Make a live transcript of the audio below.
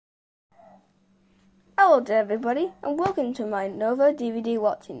Hello there everybody, and welcome to my Nova DVD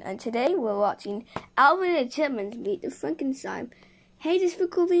watching, and today we're watching Alvin and the Chipmunks Meet the Frankenstein. Hey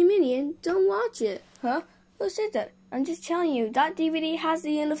Despicable Minion, don't watch it. Huh? Who said that? I'm just telling you, that DVD has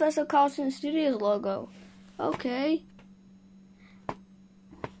the Universal Cartoon Studios logo. Okay.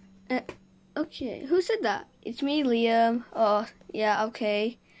 Okay, who said that? It's me, Liam. Oh, yeah,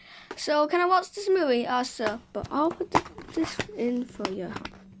 okay. So, can I watch this movie? Sir, but I'll put this in for you.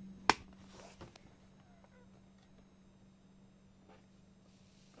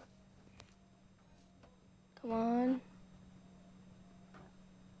 Come on.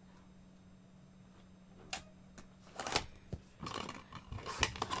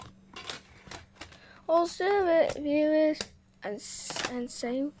 Also, viewers, and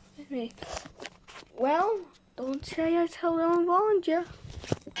say with me. Well, don't say I warned you.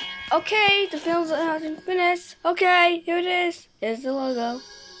 Okay, the film's hasn't finished. Okay, here it is. Here's the logo.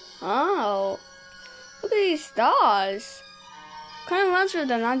 Oh, look at these stars. Kind of reminds me of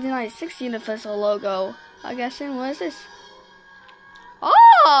the 1996 Universal logo. I guess. What is this?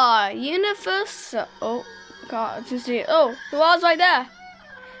 Oh, Universal. Oh, can't just see it. Oh, the wall's right there.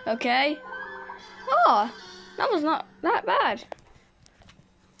 Okay. Oh, that was not that bad.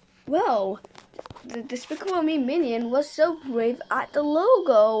 Well, the Despicable Me Minion was so brave at the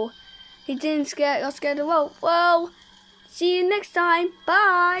logo. He didn't got scared of well. Well, see you next time.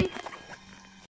 Bye.